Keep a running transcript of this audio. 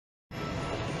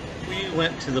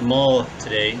went to the mall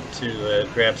today to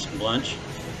grab some lunch,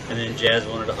 and then Jazz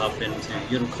wanted to hop into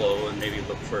Uniqlo and maybe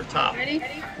look for a top.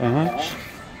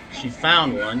 She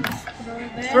found one.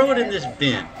 Throw it in this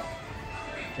bin.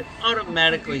 It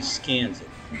automatically scans it.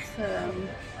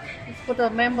 Let's put a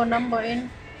member number in.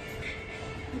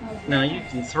 Now you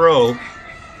can throw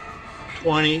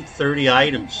 20, 30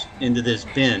 items into this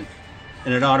bin,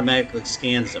 and it automatically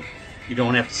scans them. You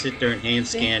don't have to sit there and hand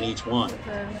scan each one.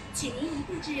 See,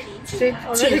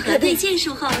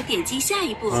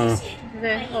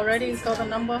 already got the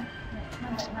number.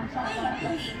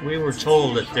 We were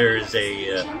told that there is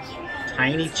a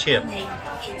tiny chip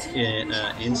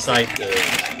inside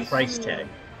the price tag.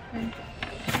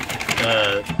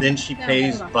 Then she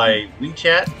pays by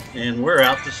WeChat, and we're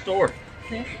out the store.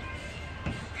 See?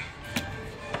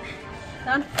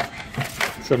 Done?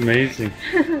 It's amazing.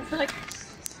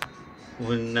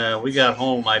 When we got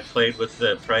home, I played with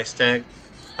the price tag.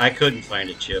 I couldn't find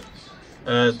a chip.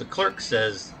 The clerk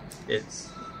says it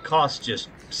costs just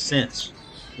cents,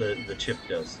 the chip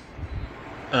does.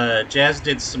 Jazz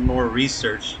did some more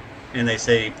research, and they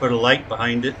say put a light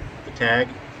behind it, the tag,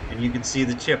 and you can see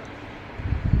the chip.